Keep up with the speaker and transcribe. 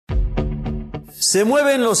Se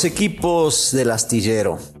mueven los equipos del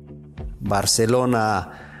astillero.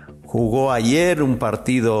 Barcelona jugó ayer un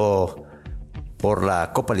partido por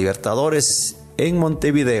la Copa Libertadores en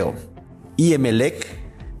Montevideo. Y Emelec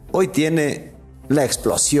hoy tiene la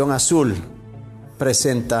Explosión Azul.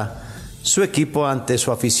 Presenta su equipo ante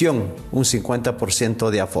su afición, un 50%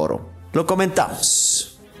 de aforo. Lo comentamos.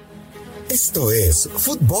 Esto es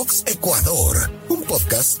Footbox Ecuador, un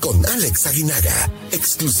podcast con Alex Aguinaga,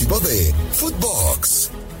 exclusivo de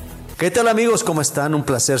Footbox. ¿Qué tal, amigos? ¿Cómo están? Un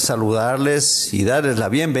placer saludarles y darles la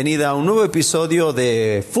bienvenida a un nuevo episodio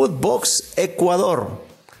de Footbox Ecuador,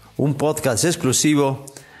 un podcast exclusivo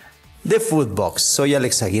de Footbox. Soy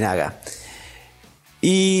Alex Aguinaga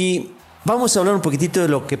y vamos a hablar un poquitito de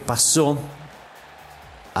lo que pasó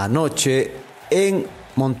anoche en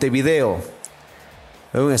Montevideo.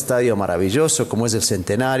 Un estadio maravilloso como es el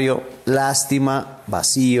Centenario. Lástima,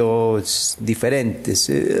 vacío,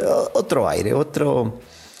 diferentes, otro aire,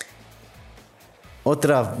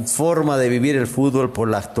 otra forma de vivir el fútbol por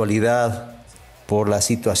la actualidad, por la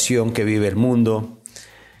situación que vive el mundo.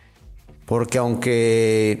 Porque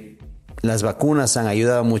aunque las vacunas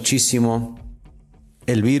han muchísimo,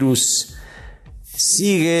 el virus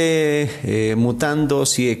sigue mutando,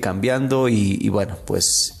 sigue cambiando y bueno,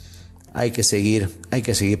 pues hay que seguir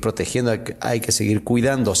protegiendo, hay que seguir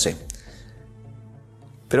cuidándose.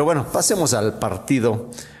 Pero bueno, pasemos al partido.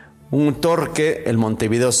 Un Torque, el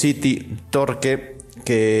Montevideo City, Torque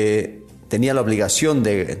que tenía la obligación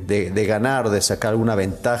de ganar, de sacar alguna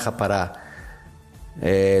ventaja para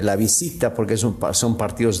la visita, porque son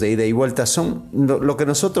partidos de ida y vuelta. Son lo que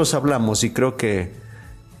nosotros hablamos y creo que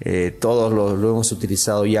todos lo hemos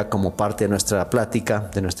utilizado ya como parte de nuestra plática,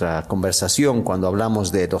 de nuestra conversación, cuando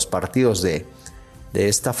hablamos de los partidos de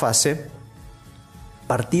esta fase.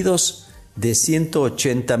 Partidos de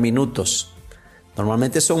 180 minutos.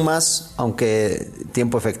 Normalmente son más, aunque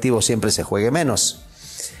tiempo efectivo siempre se juegue menos.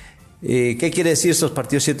 ¿Qué quiere decir estos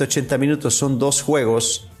partidos de 180 minutos? Son dos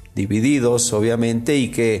juegos divididos, obviamente, y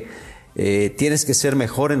que tienes que ser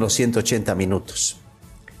mejor en los 180 minutos.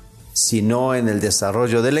 Si no en el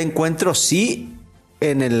desarrollo del encuentro, sí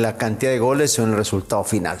en la cantidad de goles o en el resultado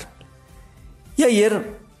final. Y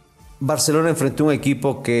ayer Barcelona enfrentó a un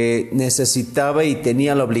equipo que necesitaba y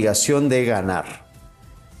tenía la obligación de ganar.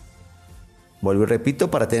 Vuelvo y repito,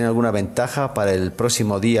 para tener alguna ventaja para el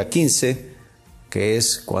próximo día 15, que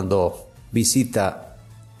es cuando visita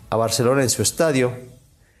a Barcelona en su estadio,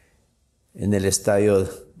 en el estadio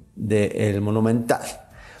del Monumental.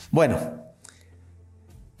 Bueno,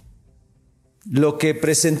 lo que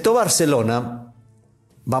presentó Barcelona,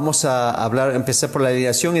 vamos a empezar por la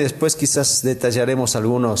alineación y después quizás detallaremos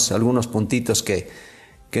algunos puntitos que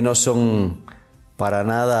no son para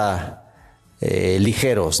nada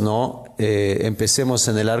ligeros, ¿no? Empecemos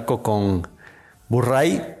en el arco con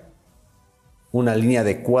Burray, una línea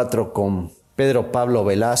de 4 con Pedro Pablo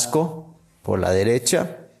Velasco por la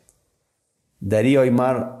derecha, Darío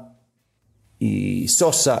Aimar y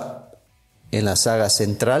Sosa en la saga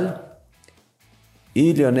central,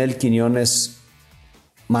 y Leonel Quiñones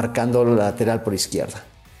marcando la lateral por izquierda.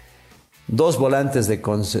 Dos volantes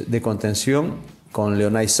de contención con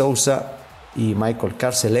Leonay Sousa y Michael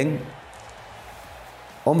Carcelén.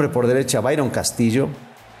 Hombre por derecha, Byron Castillo.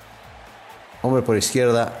 Hombre por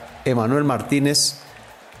izquierda, Emanuel Martínez.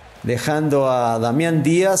 Dejando a Damián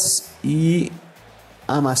Díaz y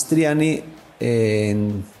a Mastriani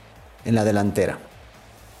en la delantera.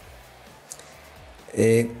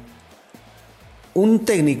 Un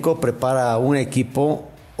técnico prepara a un equipo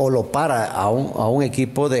o lo para a un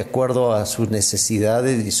equipo de acuerdo a sus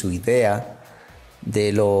necesidades y su idea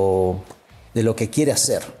de lo que quiere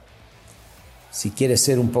hacer. Si quiere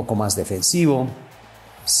ser un poco más defensivo,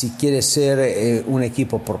 si quiere ser un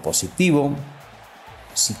equipo propositivo,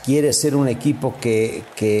 si quiere ser un equipo que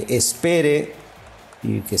espere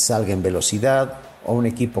y que salga en velocidad, o un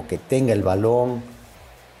equipo que tenga el balón,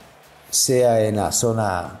 sea en la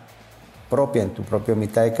zona propia, en tu propia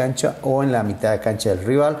mitad de cancha o en la mitad de cancha del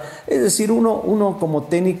rival. Es decir, uno como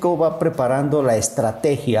técnico va preparando la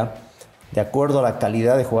estrategia de acuerdo a la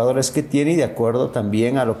calidad de jugadores que tiene y de acuerdo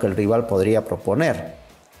también a lo que el rival podría proponer.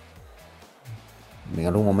 En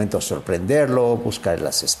algún momento sorprenderlo, buscar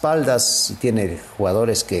las espaldas. Si tiene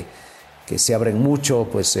jugadores que se abren mucho,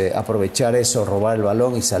 pues aprovechar eso, robar el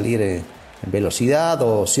balón y salir en velocidad.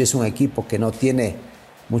 O si es un equipo que no tiene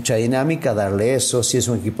mucha dinámica, darle eso. Si es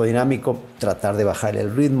un equipo dinámico, tratar de bajar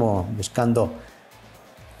el ritmo, buscando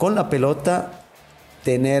con la pelota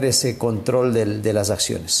tener ese control de las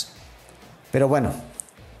acciones. Pero bueno,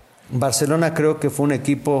 Barcelona creo que fue un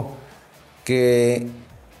equipo que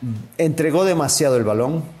entregó demasiado el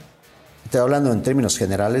balón, estoy hablando en términos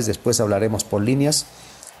generales, después hablaremos por líneas,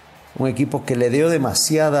 un equipo que le dio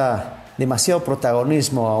demasiado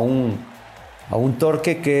protagonismo a un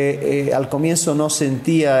Torque que al comienzo no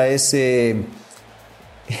sentía ese,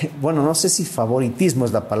 bueno, no sé si favoritismo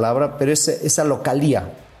es la palabra, pero esa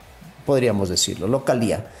localía, podríamos decirlo,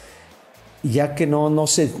 localía, ya que no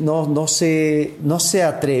se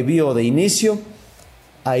atrevió de inicio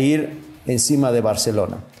a ir encima de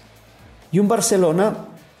Barcelona. Y un Barcelona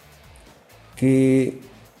que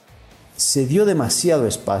se dio demasiado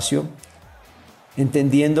espacio,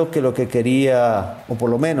 entendiendo que lo que quería, o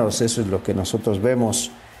por lo menos eso es lo que nosotros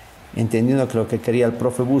vemos, entendiendo que lo que quería el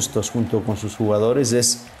profe Bustos junto con sus jugadores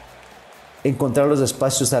es encontrar los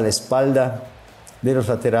espacios a la espalda de los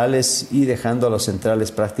laterales y dejando a los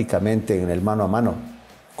centrales prácticamente en el mano a mano.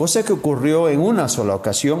 Cosa que ocurrió en una sola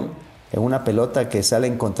ocasión, en una pelota que sale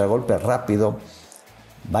en contragolpe rápido,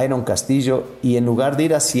 Byron Castillo, y en lugar de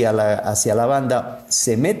ir hacia la banda,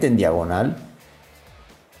 se mete en diagonal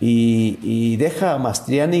y deja a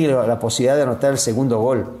Mastriani la posibilidad de anotar el segundo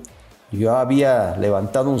gol. Yo había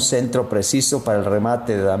levantado un centro preciso para el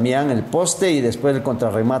remate de Damián, el poste, y después el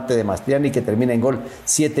contrarremate de Mastriani que termina en gol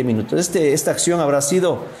 7 minutos. Esta acción habrá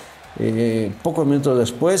sido pocos minutos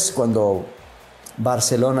después, cuando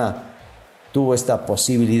Barcelona tuvo esta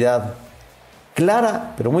posibilidad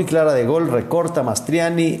clara, pero muy clara de gol, recorta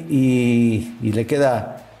Mastriani y le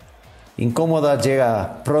queda incómoda.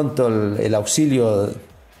 Llega pronto el auxilio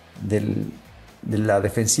de la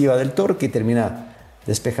defensiva del Torque y termina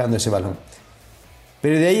despejando ese balón.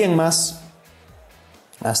 Pero de ahí en más,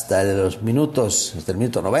 hasta el minuto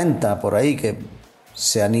 90, por ahí, que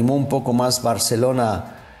se animó un poco más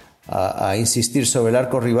Barcelona a insistir sobre el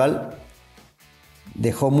arco rival,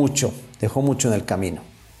 dejó mucho en el camino.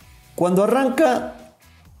 Cuando arranca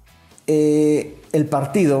el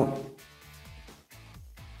partido,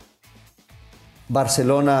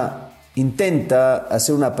 Barcelona intenta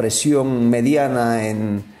hacer una presión mediana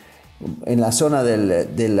en la zona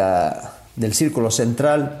del círculo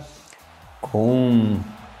central, con un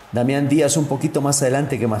Damián Díaz un poquito más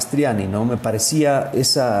adelante que Mastriani, ¿no? Me parecía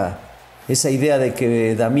esa idea de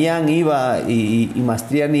que Damián iba y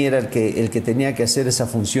Mastriani era el que tenía que hacer esa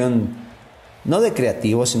función, no de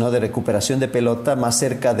creativo, sino de recuperación de pelota, más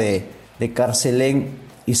cerca de Carcelén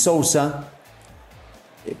y Sousa,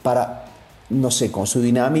 para, no sé, con su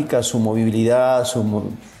dinámica, su movilidad,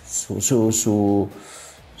 su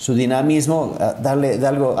dinamismo, darle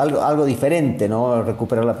algo diferente, ¿no?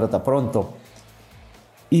 Recuperar la pelota pronto.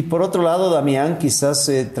 Y por otro lado, Damián quizás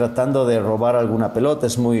tratando de robar alguna pelota,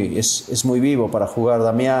 es muy vivo para jugar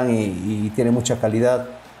Damián y tiene mucha calidad.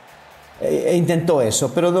 Intentó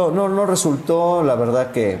eso, pero no resultó. La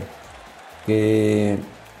verdad que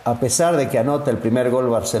a pesar de que anota el primer gol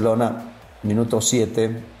Barcelona, minuto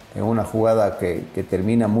 7, en una jugada que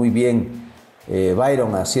termina muy bien,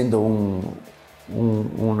 Byron haciendo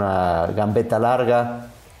una gambeta larga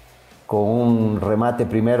con un remate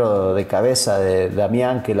primero de cabeza de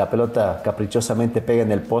Damián, que la pelota caprichosamente pega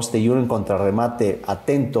en el poste, y un contrarremate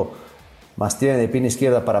atento, Mastriani de pierna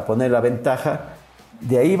izquierda para poner la ventaja.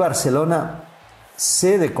 De ahí Barcelona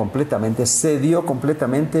cedió completamente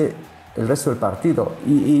el resto del partido,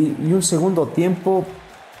 y un segundo tiempo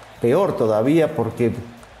peor todavía, porque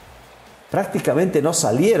prácticamente no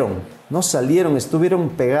salieron, estuvieron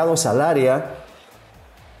pegados al área.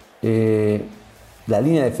 La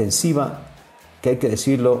línea defensiva, que hay que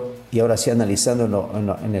decirlo, y ahora sí analizándolo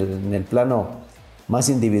en el plano más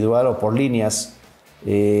individual o por líneas,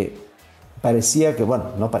 parecía que,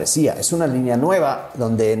 bueno, no parecía, es una línea nueva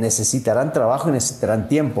donde necesitarán trabajo y necesitarán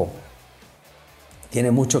tiempo.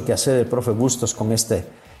 Tiene mucho que hacer el profe Bustos con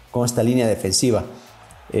esta línea defensiva,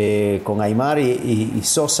 con Aimar y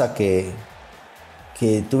Sosa, que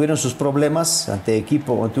tuvieron sus problemas ante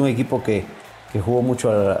un equipo que jugó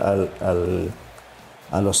mucho a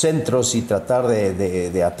los centros y tratar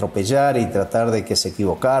de atropellar y tratar de que se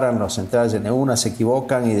equivocaran. Los centrales de Neuna se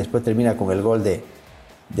equivocan y después termina con el gol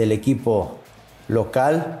del equipo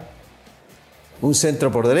local. Un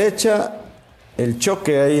centro por derecha, el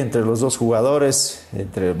choque ahí entre los dos jugadores,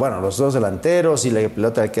 los dos delanteros, y la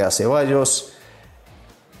pelota que queda a Ceballos,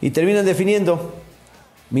 y terminan definiendo.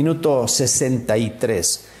 Minuto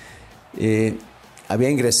 63. Había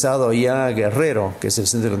ingresado ya Guerrero, que es el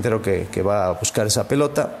centro delantero que va a buscar esa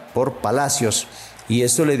pelota, por Palacios, y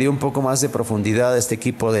eso le dio un poco más de profundidad a este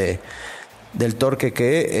equipo del Torque,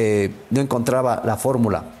 que no encontraba la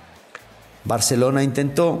fórmula. Barcelona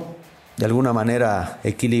intentó de alguna manera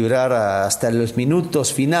equilibrar hasta los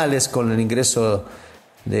minutos finales con el ingreso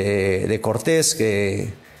de Cortés,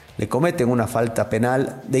 que le cometen una falta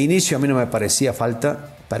penal. De inicio a mí no me parecía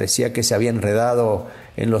falta, parecía que se había enredado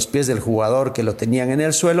en los pies del jugador que lo tenían en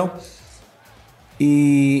el suelo,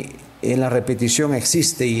 y en la repetición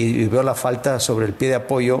existe y veo la falta sobre el pie de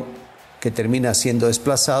apoyo que termina siendo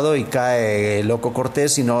desplazado y cae Loco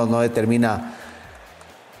Cortés y no determina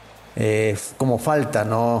como falta,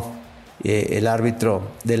 ¿no? El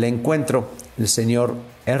árbitro del encuentro, el señor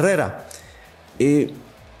Herrera.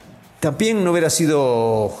 También no hubiera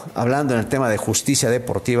sido, hablando en el tema de justicia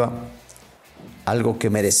deportiva, algo que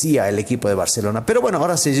merecía el equipo de Barcelona. Pero bueno,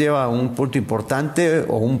 ahora se lleva un punto importante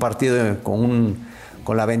o un partido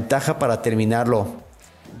con la ventaja para terminarlo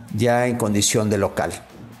ya en condición de local.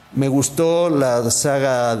 Me gustó la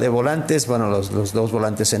saga de volantes, bueno, los dos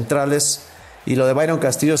volantes centrales, y lo de Byron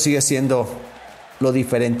Castillo sigue siendo lo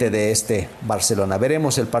diferente de este Barcelona.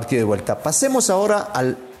 Veremos el partido de vuelta. Pasemos ahora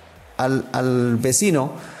al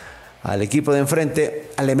vecino, al equipo de enfrente,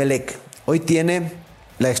 al Emelec. Hoy tiene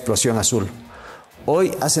la Explosión Azul.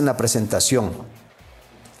 Hoy hacen la presentación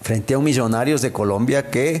frente a un Millonarios de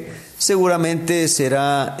Colombia que seguramente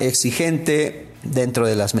será exigente dentro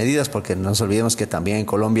de las medidas, porque no nos olvidemos que también en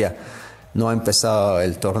Colombia no ha empezado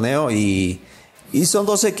el torneo y son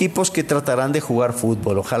dos equipos que tratarán de jugar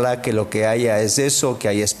fútbol. Ojalá que lo que haya es eso, que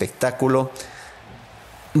haya espectáculo.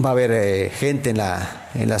 Va a haber gente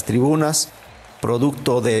en las tribunas,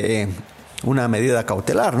 producto de una medida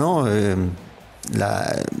cautelar, ¿no?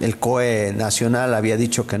 El COE nacional había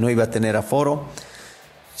dicho que no iba a tener aforo.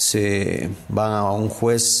 Se van a un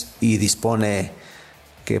juez y dispone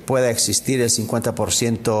que pueda existir el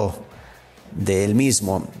 50% del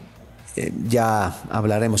mismo. Ya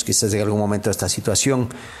hablaremos quizás de algún momento de esta situación,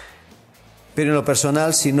 pero en lo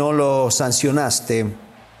personal, si no lo sancionaste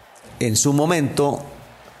en su momento,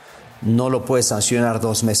 no lo puedes sancionar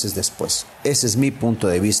 2 meses después. Ese es mi punto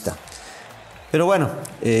de vista. Pero bueno,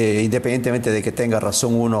 independientemente de que tenga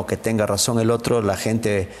razón uno o que tenga razón el otro, la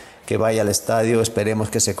gente que vaya al estadio, esperemos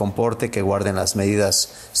que se comporte, que guarden las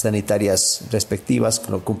medidas sanitarias respectivas,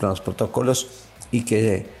 que lo cumplan los protocolos y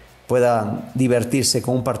que puedan divertirse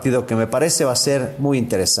con un partido que me parece va a ser muy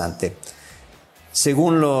interesante.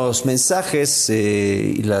 Según los mensajes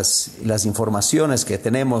y las informaciones que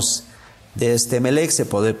tenemos de este Emelec, se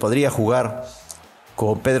podría jugar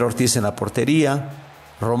con Pedro Ortiz en la portería,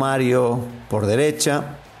 Romario por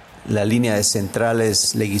derecha, la línea de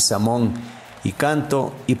centrales Leguizamón y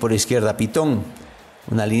Canto, y por izquierda Pitón.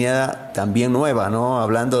 Una línea también nueva, ¿no?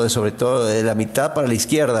 Hablando sobre todo de la mitad para la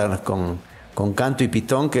izquierda, con Canto y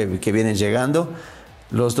Pitón que vienen llegando.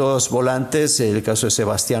 Los dos volantes, el caso de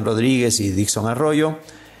Sebastián Rodríguez y Dixon Arroyo.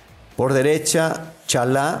 Por derecha,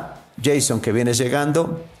 Chalá, Jason que viene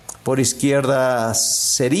llegando. Por izquierda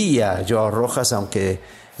sería Joao Rojas, aunque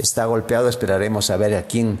está golpeado. Esperaremos a ver a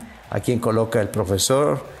quién coloca el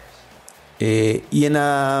profesor. Y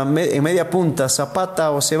en media punta,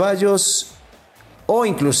 Zapata o Ceballos, o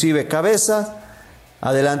inclusive Cabeza.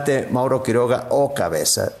 Adelante, Mauro Quiroga o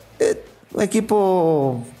Cabeza. Un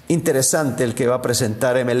equipo interesante el que va a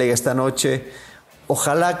presentar Emelec esta noche.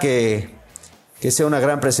 Ojalá que sea una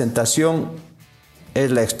gran presentación. Es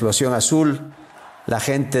la Explosión Azul. La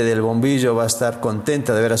gente del Bombillo va a estar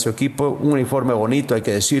contenta de ver a su equipo. Un uniforme bonito, hay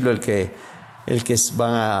que decirlo, el que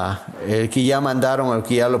ya mandaron, el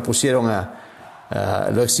que ya lo pusieron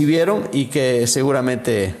lo exhibieron, y que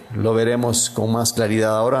seguramente lo veremos con más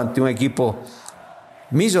claridad ahora ante un equipo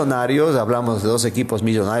Millonarios. Hablamos de dos equipos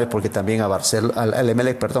millonarios porque también al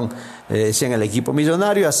Emelec, le decían el equipo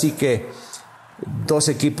millonario, así que dos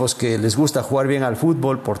equipos que les gusta jugar bien al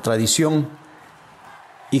fútbol por tradición,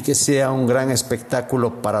 y que sea un gran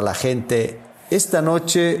espectáculo para la gente esta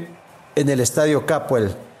noche en el Estadio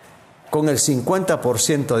Capuel, con el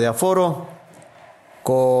 50% de aforo,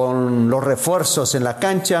 con los refuerzos en la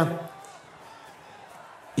cancha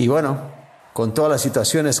y bueno, con todas las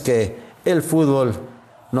situaciones que el fútbol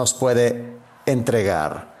nos puede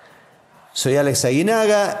entregar. Soy Alex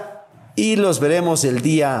Aguinaga y los veremos el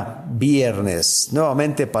día viernes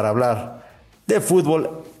nuevamente para hablar de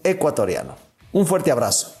fútbol ecuatoriano. Un fuerte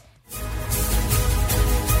abrazo.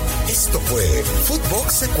 Esto fue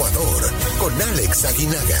Footbox Ecuador con Alex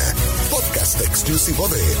Aguinaga, podcast exclusivo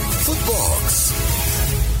de Footbox.